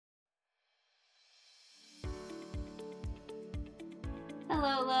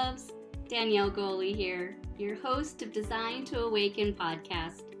Hello, loves. Danielle Goley here, your host of Design to Awaken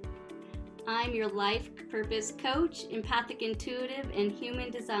podcast. I'm your life purpose coach, empathic intuitive, and human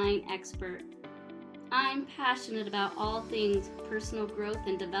design expert. I'm passionate about all things personal growth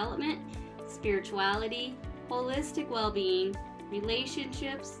and development, spirituality, holistic well-being,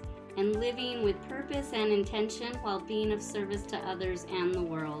 relationships, and living with purpose and intention while being of service to others and the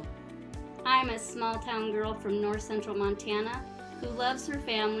world. I'm a small-town girl from north central Montana who loves her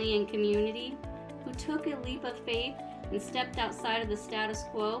family and community, who took a leap of faith and stepped outside of the status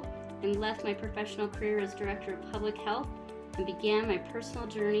quo and left my professional career as Director of Public Health and began my personal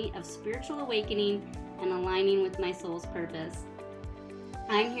journey of spiritual awakening and aligning with my soul's purpose.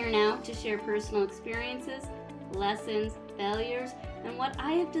 I'm here now to share personal experiences, lessons, failures, and what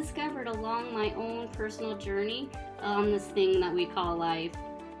I have discovered along my own personal journey on this thing that we call life.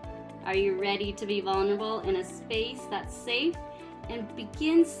 Are you ready to be vulnerable in a space that's safe and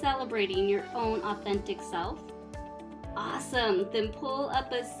begin celebrating your own authentic self? Awesome! Then pull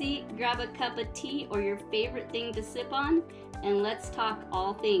up a seat, grab a cup of tea or your favorite thing to sip on, and let's talk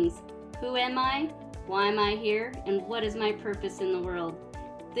all things. Who am I? Why am I here? And what is my purpose in the world?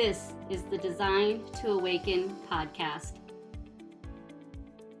 This is the Design to Awaken podcast.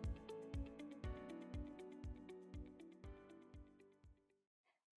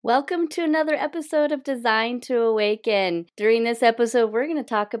 Welcome to another episode of Design to Awaken. During this episode, we're going to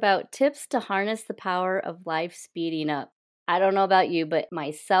talk about tips to harness the power of life speeding up. I don't know about you, but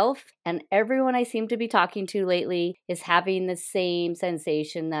myself and everyone I seem to be talking to lately is having the same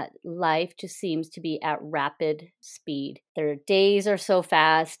sensation that life just seems to be at rapid speed. Their days are so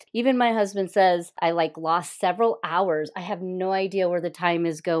fast. Even my husband says I lost several hours. I have no idea where the time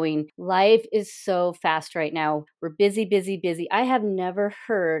is going. Life is so fast right now. We're busy, busy, busy. I have never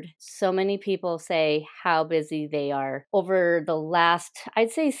heard so many people say how busy they are over the last,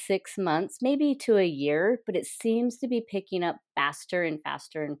 I'd say 6 months, maybe to a year, but it seems to be picking up faster and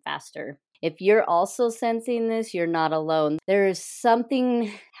faster and faster. If you're also sensing this, you're not alone. There is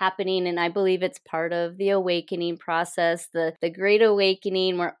something happening, and I believe it's part of the awakening process, the Great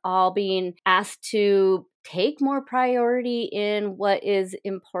Awakening. We're all being asked to take more priority in what is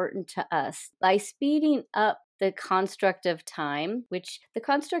important to us. By speeding up the construct of time, which the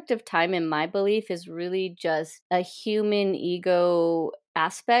construct of time, in my belief, is really just a human ego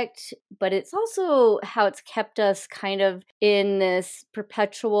aspect, but it's also how it's kept us kind of in this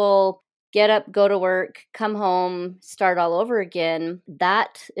perpetual get up, go to work, come home, start all over again.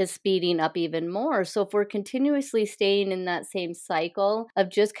 That is speeding up even more. So if we're continuously staying in that same cycle of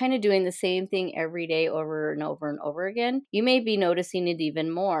just kind of doing the same thing every day over and over and over again, you may be noticing it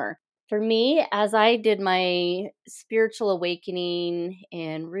even more. For me, as I did my spiritual awakening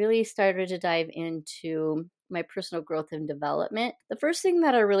and really started to dive into my personal growth and development, the first thing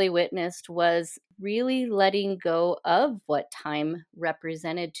that I really witnessed was really letting go of what time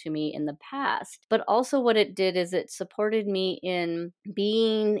represented to me in the past. But also what it did is it supported me in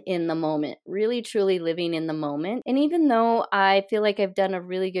being in the moment, really truly living in the moment. And even though I feel like I've done a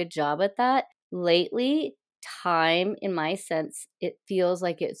really good job at that lately, time, in my sense, it feels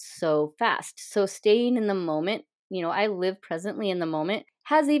like it's so fast. So staying in the moment, I live presently in the moment,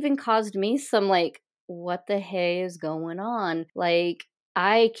 has even caused me some what the hey is going on?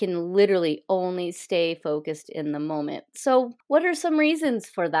 I can literally only stay focused in the moment. So what are some reasons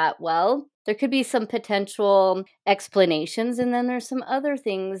for that? Well, there could be some potential explanations, and then there's some other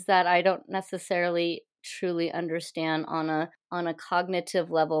things that I don't necessarily truly understand on a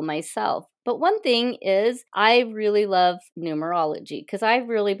cognitive level myself. But one thing is I really love numerology because I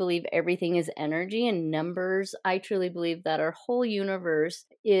really believe everything is energy and numbers. I truly believe that our whole universe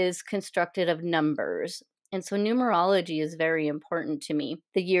is constructed of numbers. And so numerology is very important to me.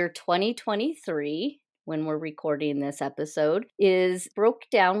 The year 2023, when we're recording this episode, is broke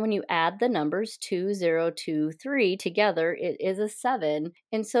down when you add the numbers 2023 together, it is a 7.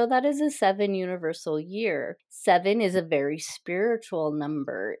 And so that is a 7 universal year. 7 is a very spiritual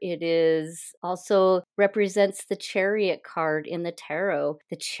number. It is also represents the Chariot card in the tarot.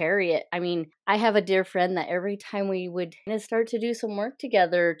 The Chariot, I have a dear friend that every time we would start to do some work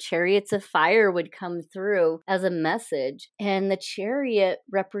together, chariots of fire would come through as a message. And the Chariot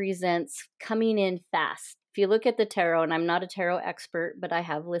represents coming in fast. If you look at the tarot, and I'm not a tarot expert, but I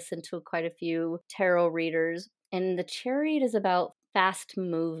have listened to quite a few tarot readers, and the Chariot is about fast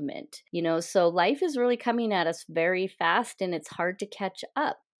movement, so life is really coming at us very fast and it's hard to catch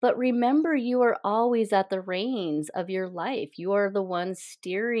up. But remember, you are always at the reins of your life. You are the one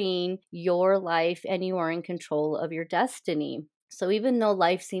steering your life and you are in control of your destiny. So even though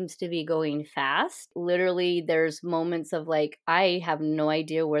life seems to be going fast, literally there's moments of like, I have no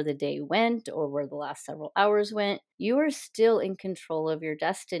idea where the day went or where the last several hours went. You are still in control of your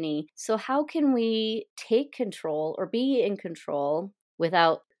destiny. So how can we take control or be in control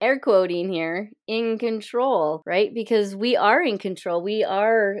without air quoting here, in control, right? Because we are in control. We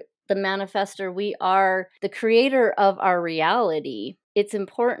are the manifester. We are the creator of our reality. It's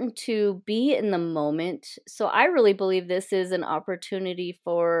important to be in the moment. So I really believe this is an opportunity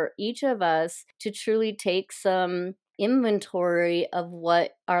for each of us to truly take some inventory of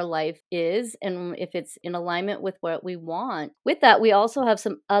what our life is and if it's in alignment with what we want. With that, we also have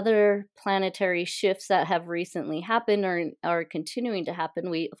some other planetary shifts that have recently happened or are continuing to happen.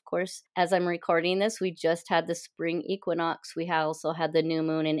 We, of course, as I'm recording this, we just had the spring equinox. We also had the new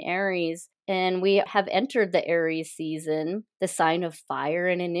moon in Aries. And we have entered the Aries season, the sign of fire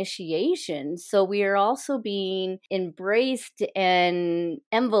and initiation. So we are also being embraced and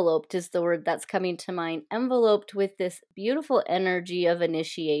enveloped is the word that's coming to mind, enveloped with this beautiful energy of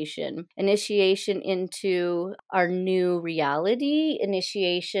initiation. Initiation into our new reality,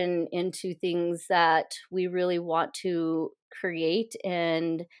 initiation into things that we really want to create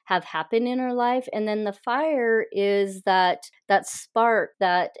and have happen in our life. And then the fire is that spark,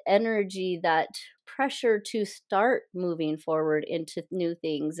 that energy, that pressure to start moving forward into new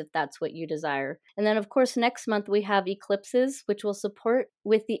things if that's what you desire. And then of course next month we have eclipses, which will support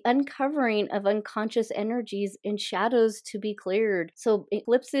with the uncovering of unconscious energies and shadows to be cleared. So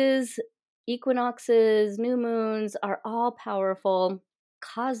eclipses, equinoxes, new moons are all powerful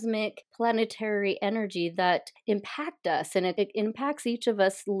cosmic planetary energy that impact us, and it impacts each of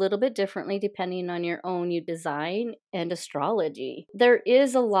us a little bit differently depending on your own design and astrology. There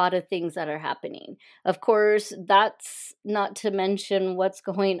is a lot of things that are happening. Of course, that's not to mention what's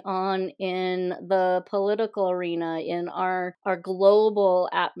going on in the political arena, in our global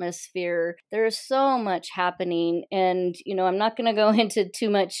atmosphere. There's so much happening, and I'm not going to go into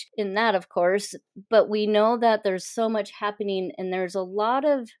too much in that, of course, but we know that there's so much happening, and there's a lot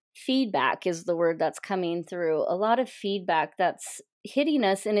of feedback is the word that's coming through. A lot of feedback that's hitting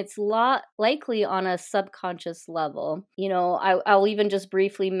us, and it's likely on a subconscious level. I'll even just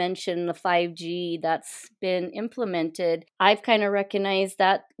briefly mention the 5G that's been implemented. I've kind of recognized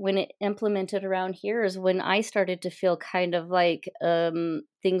that when it implemented around here is when I started to feel kind of like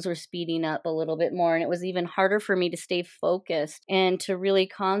things were speeding up a little bit more, and it was even harder for me to stay focused and to really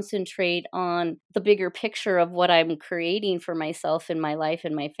concentrate on the bigger picture of what I'm creating for myself and my life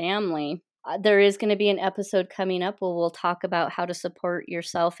and my family. There is going to be an episode coming up where we'll talk about how to support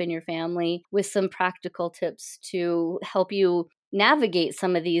yourself and your family with some practical tips to help you navigate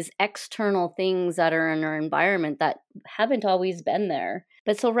some of these external things that are in our environment that haven't always been there.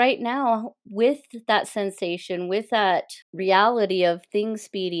 But so right now, with that sensation, with that reality of things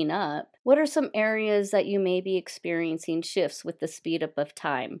speeding up, what are some areas that you may be experiencing shifts with the speed up of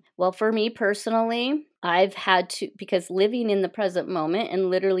time? Well, for me personally, I've had to, because living in the present moment and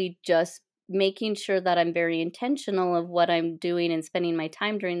literally just making sure that I'm very intentional of what I'm doing and spending my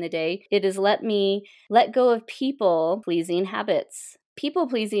time during the day, it has let me let go of people pleasing habits. People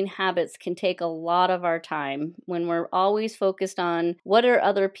pleasing habits can take a lot of our time when we're always focused on what are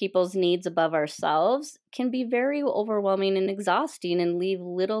other people's needs above ourselves. Can be very overwhelming and exhausting and leave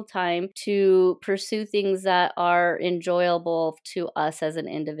little time to pursue things that are enjoyable to us as an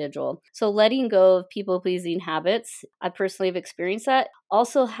individual. So letting go of people-pleasing habits, I personally have experienced that.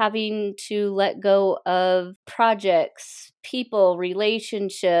 Also having to let go of projects, people,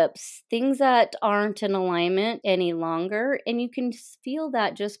 relationships, things that aren't in alignment any longer. And you can feel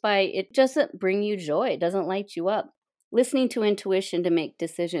that just by, it doesn't bring you joy. It doesn't light you up. Listening to intuition to make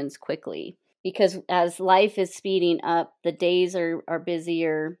decisions quickly. Because as life is speeding up, the days are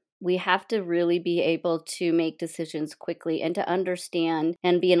busier. We have to really be able to make decisions quickly and to understand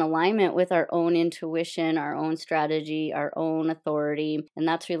and be in alignment with our own intuition, our own strategy, our own authority. And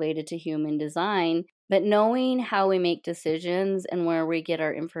that's related to human design. But knowing how we make decisions and where we get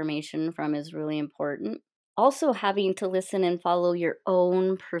our information from is really important. Also, having to listen and follow your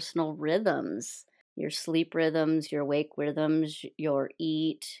own personal rhythms, your sleep rhythms, your wake rhythms, your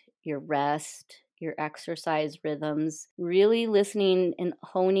eat, your rest, your exercise rhythms. Really listening and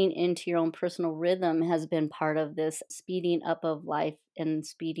honing into your own personal rhythm has been part of this speeding up of life and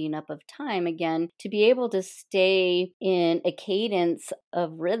speeding up of time again, to be able to stay in a cadence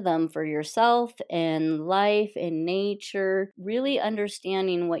of rhythm for yourself and life and nature, really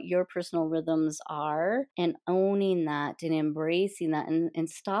understanding what your personal rhythms are and owning that and embracing that, and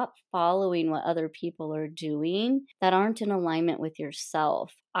stop following what other people are doing that aren't in alignment with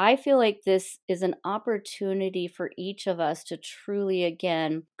yourself. I feel like this is an opportunity for each of us to truly,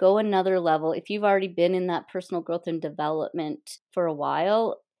 again, go another level. If you've already been in that personal growth and development for a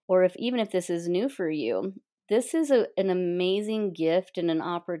while, or if even if this is new for you, this is an amazing gift and an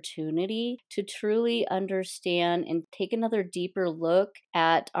opportunity to truly understand and take another deeper look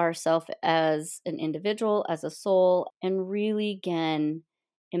at ourself as an individual, as a soul, and really, again,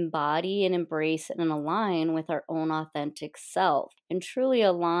 embody and embrace and align with our own authentic self and truly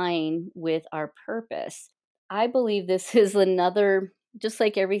align with our purpose. I believe this is another, just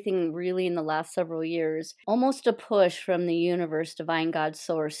like everything really in the last several years, almost a push from the universe, divine God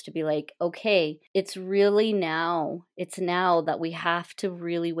source, to be like, okay, it's really now. It's now that we have to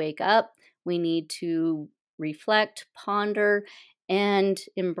really wake up. We need to reflect, ponder, and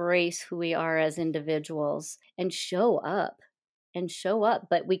embrace who we are as individuals and show up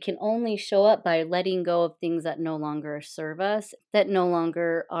but we can only show up by letting go of things that no longer serve us, that no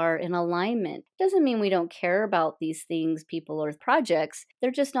longer are in alignment. Doesn't mean we don't care about these things, people, or projects.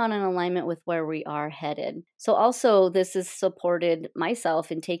 They're just not in alignment with where we are headed. So also, this has supported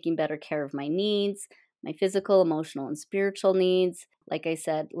myself in taking better care of my needs, my physical, emotional, and spiritual needs. Like I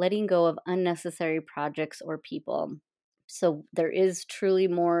said, letting go of unnecessary projects or people. So there is truly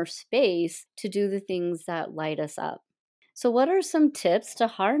more space to do the things that light us up. So, what are some tips to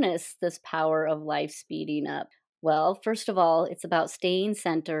harness this power of life speeding up? Well, first of all, it's about staying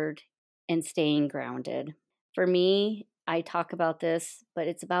centered and staying grounded. For me, I talk about this, but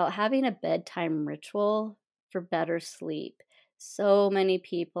it's about having a bedtime ritual for better sleep. So many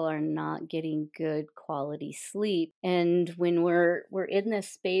people are not getting good quality sleep, and when we're in this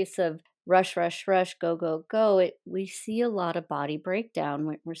space of rush, rush, rush, go, go, go, we see a lot of body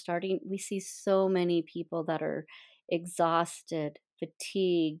breakdown. We see so many people that are exhausted,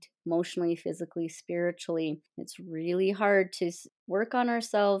 fatigued, emotionally, physically, spiritually. It's really hard to work on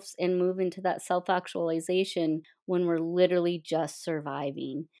ourselves and move into that self actualization when we're literally just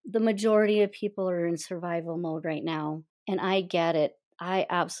surviving. The majority of people are in survival mode right now, and I get it. I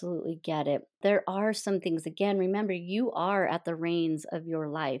absolutely get it. There are some things, again, remember, you are at the reins of your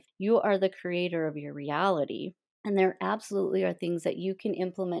life. You are the creator of your reality. And there absolutely are things that you can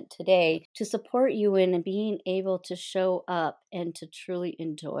implement today to support you in being able to show up and to truly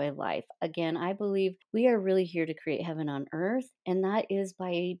enjoy life. Again, I believe we are really here to create heaven on earth, and that is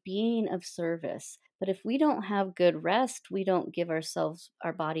by being of service. But if we don't have good rest, we don't give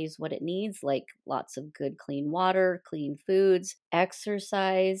our bodies what it needs, like lots of good clean water, clean foods,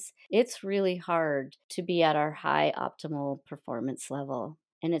 exercise. It's really hard to be at our high optimal performance level.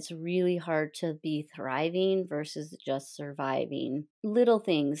 And it's really hard to be thriving versus just surviving. Little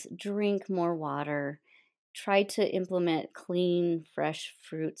things, drink more water. Try to implement clean, fresh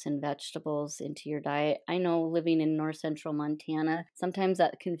fruits and vegetables into your diet. I know living in north central Montana, sometimes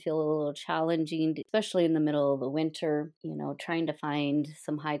that can feel a little challenging, especially in the middle of the winter, trying to find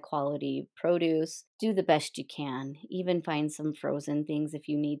some high quality produce. Do the best you can. Even find some frozen things if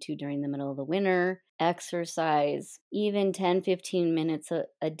you need to during the middle of the winter. Exercise, even 10-15 minutes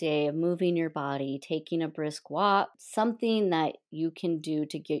a day of moving your body, taking a brisk walk, something that you can do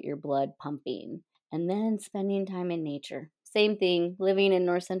to get your blood pumping. And then spending time in nature. Same thing, living in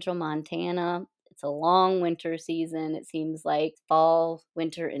north central Montana. It's a long winter season. It seems like fall,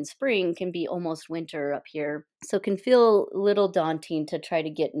 winter, and spring can be almost winter up here. So it can feel a little daunting to try to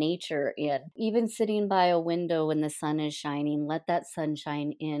get nature in. Even sitting by a window when the sun is shining, let that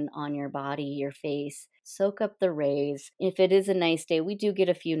sunshine in on your body, your face. Soak up the rays. If it is a nice day, we do get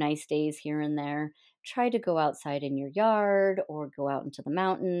a few nice days here and there. Try to go outside in your yard or go out into the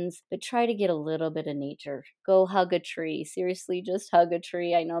mountains, but try to get a little bit of nature. Go hug a tree. Seriously, just hug a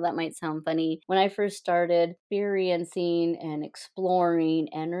tree. I know that might sound funny. When I first started experiencing and exploring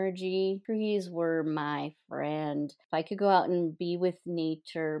energy, trees were my friend. If I could go out and be with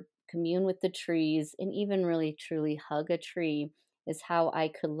nature, commune with the trees, and even really truly hug a tree, is how I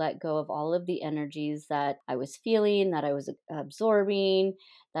could let go of all of the energies that I was feeling, that I was absorbing,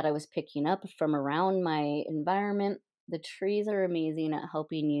 that I was picking up from around my environment. The trees are amazing at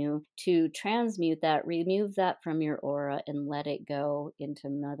helping you to transmute that, remove that from your aura, and let it go into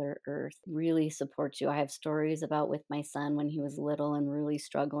Mother Earth. Really supports you. I have stories about with my son when he was little and really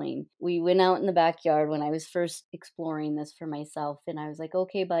struggling. We went out in the backyard when I was first exploring this for myself, and I was like,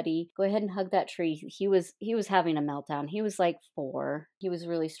 "Okay, buddy, go ahead and hug that tree." He was having a meltdown. He was like 4. He was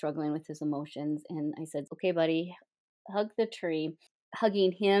really struggling with his emotions, and I said, "Okay, buddy, hug the tree,"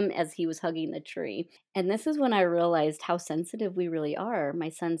 hugging him as he was hugging the tree. And this is when I realized how sensitive we really are. My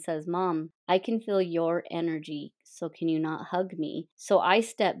son says, "Mom, I can feel your energy. So can you not hug me?" So I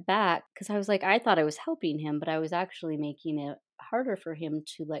stepped back because I was like, I thought I was helping him, but I was actually making it harder for him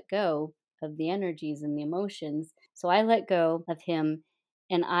to let go of the energies and the emotions. So I let go of him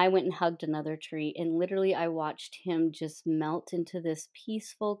and I went and hugged another tree. And literally, I watched him just melt into this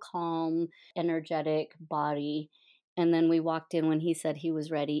peaceful, calm, energetic body. And then we walked in when he said he was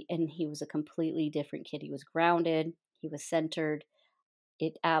ready, and he was a completely different kid. He was grounded, he was centered.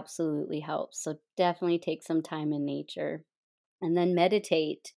 It absolutely helps. So definitely take some time in nature. And then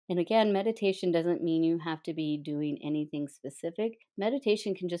meditate. And again, meditation doesn't mean you have to be doing anything specific.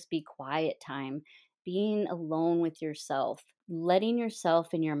 Meditation can just be quiet time, being alone with yourself, letting yourself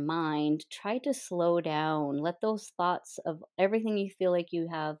and your mind try to slow down. Let those thoughts of everything you feel like you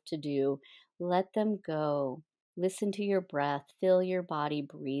have to do, let them go. Listen to your breath, feel your body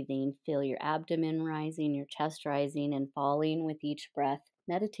breathing, feel your abdomen rising, your chest rising and falling with each breath.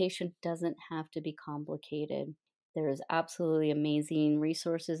 Meditation doesn't have to be complicated. There is absolutely amazing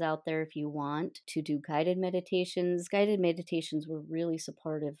resources out there if you want to do guided meditations. Guided meditations were really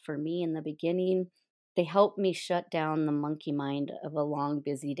supportive for me in the beginning. They helped me shut down the monkey mind of a long,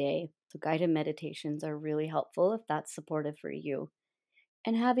 busy day. So, guided meditations are really helpful if that's supportive for you.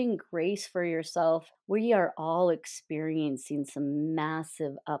 And having grace for yourself. We are all experiencing some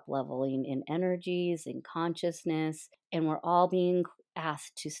massive up leveling in energies, in consciousness, and we're all being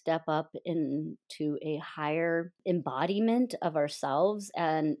asked to step up into a higher embodiment of ourselves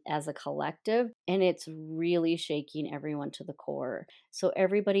and as a collective. And it's really shaking everyone to the core. So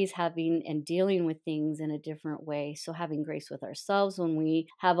everybody's having and dealing with things in a different way. So having grace with ourselves when we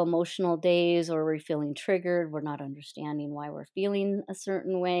have emotional days or we're feeling triggered, we're not understanding why we're feeling a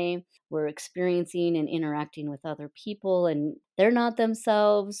certain way. We're experiencing and interacting with other people and they're not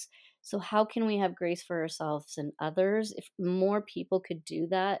themselves. So how can we have grace for ourselves and others? If more people could do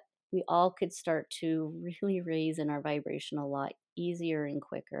that, we all could start to really raise in our vibration a lot easier and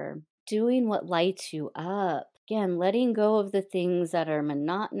quicker. Doing what lights you up. Again, letting go of the things that are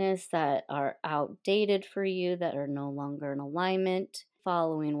monotonous, that are outdated for you, that are no longer in alignment,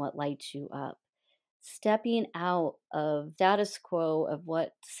 following what lights you up. Stepping out of status quo of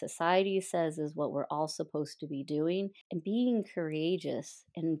what society says is what we're all supposed to be doing and being courageous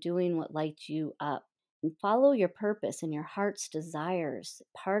and doing what lights you up and follow your purpose and your heart's desires.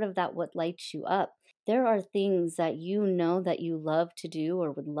 Part of that, what lights you up. There are things that you know that you love to do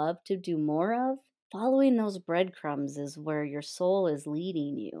or would love to do more of. Following those breadcrumbs is where your soul is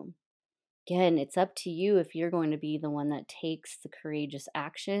leading you. Again, it's up to you if you're going to be the one that takes the courageous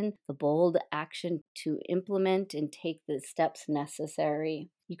action, the bold action to implement and take the steps necessary.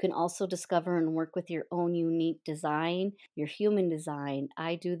 You can also discover and work with your own unique design, your human design.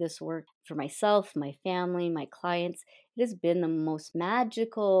 I do this work for myself, my family, my clients. It has been the most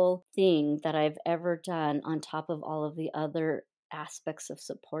magical thing that I've ever done on top of all of the other aspects of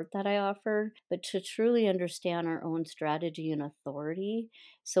support that I offer, but to truly understand our own strategy and authority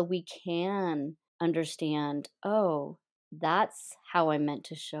so we can understand, oh, that's how I meant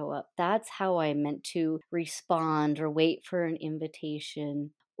to show up. That's how I meant to respond or wait for an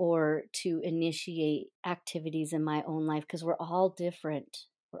invitation or to initiate activities in my own life because we're all different.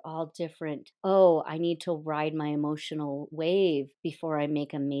 We're all different. Oh, I need to ride my emotional wave before I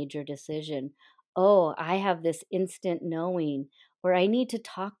make a major decision. Oh, I have this instant knowing, or I need to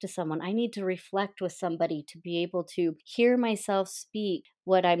talk to someone. I need to reflect with somebody to be able to hear myself speak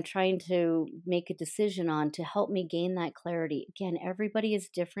what I'm trying to make a decision on to help me gain that clarity. Again, everybody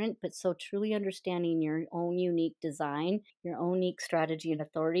is different, but so truly understanding your own unique design, your own unique strategy and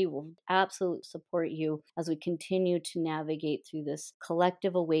authority will absolutely support you as we continue to navigate through this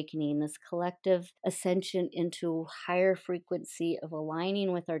collective awakening, this collective ascension into higher frequency of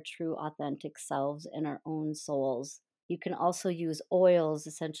aligning with our true authentic selves and our own souls. You can also use oils.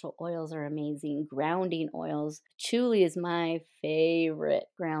 Essential oils are amazing. Grounding oils. Patchouli is my favorite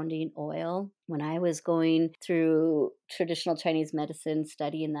grounding oil. When I was going through traditional Chinese medicine,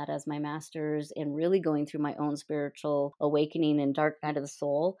 studying that as my master's, and really going through my own spiritual awakening and dark night of the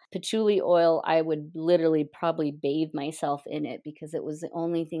soul, patchouli oil, I would literally probably bathe myself in it because it was the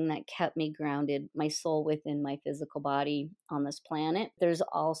only thing that kept me grounded, my soul within my physical body on this planet. There's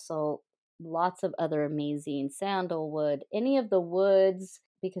also lots of other amazing sandalwood, any of the woods,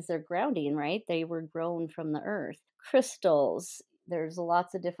 because they're grounding, right? They were grown from the earth. Crystals. There's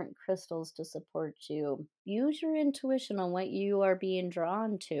lots of different crystals to support you. Use your intuition on what you are being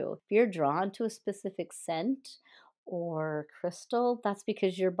drawn to. If you're drawn to a specific scent or crystal, that's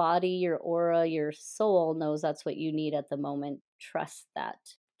because your body, your aura, your soul knows that's what you need at the moment. Trust that.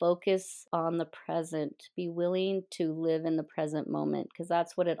 Focus on the present. Be willing to live in the present moment because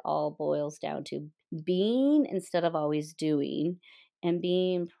that's what it all boils down to. Being instead of always doing, and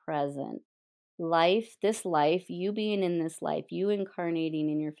being present. This life, you being in this life, you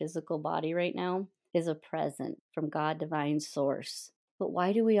incarnating in your physical body right now is a present from God, divine source. But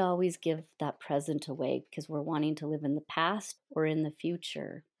why do we always give that present away? Because we're wanting to live in the past or in the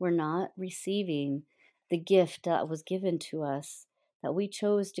future. We're not receiving the gift that was given to us, that we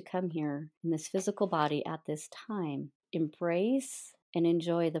chose to come here in this physical body at this time. Embrace and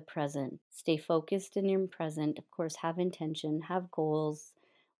enjoy the present. Stay focused in your present. Of course, have intention, have goals.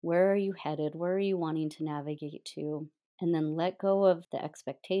 Where are you headed? Where are you wanting to navigate to? And then let go of the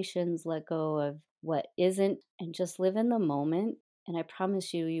expectations, let go of what isn't, and just live in the moment. And I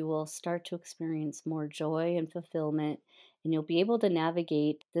promise you, you will start to experience more joy and fulfillment, and you'll be able to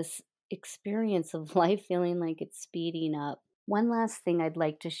navigate this experience of life feeling like it's speeding up. One last thing I'd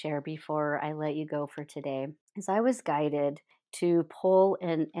like to share before I let you go for today is I was guided to pull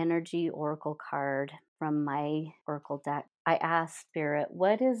an energy oracle card from my oracle deck. I asked Spirit,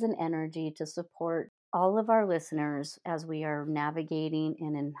 what is an energy to support all of our listeners as we are navigating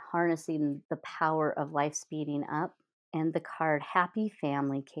and in harnessing the power of life speeding up? And the card Happy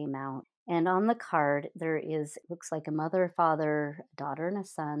Family came out. And on the card, looks like a mother, father, a daughter, and a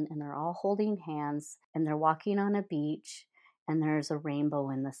son, and they're all holding hands, and they're walking on a beach, and there's a rainbow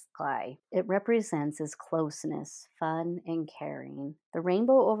in the sky. It represents his closeness, fun, and caring. The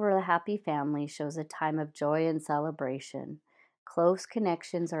rainbow over the happy family shows a time of joy and celebration. Close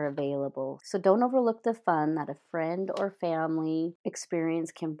connections are available, so don't overlook the fun that a friend or family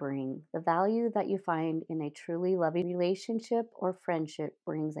experience can bring. The value that you find in a truly loving relationship or friendship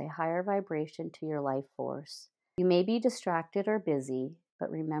brings a higher vibration to your life force. You may be distracted or busy, but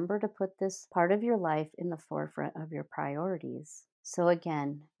remember to put this part of your life in the forefront of your priorities. So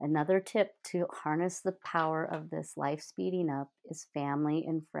again, another tip to harness the power of this life speeding up is family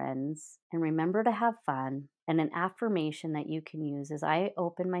and friends. And remember to have fun. And an affirmation that you can use is I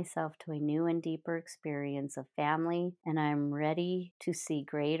open myself to a new and deeper experience of family, and I'm ready to see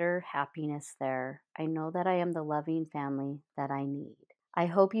greater happiness there. I know that I am the loving family that I need. I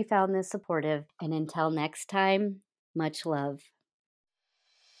hope you found this supportive, and until next time, much love.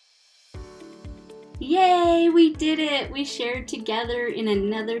 Yay, we did it! We shared together in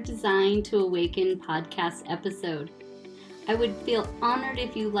another Design to Awaken podcast episode. I would feel honored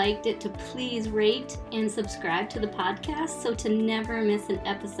if you liked it to please rate and subscribe to the podcast so to never miss an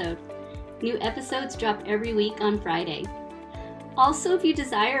episode. New episodes drop every week on Friday. Also, if you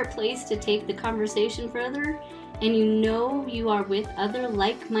desire a place to take the conversation further and you know you are with other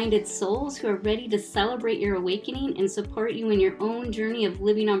like-minded souls who are ready to celebrate your awakening and support you in your own journey of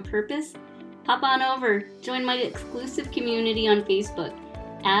living on purpose, hop on over, join my exclusive community on Facebook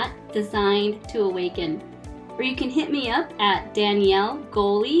at Designed to Awaken. Or you can hit me up at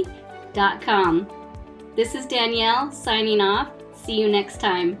daniellegoli.com. This is Danielle signing off. See you next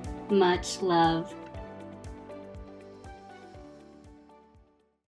time. Much love.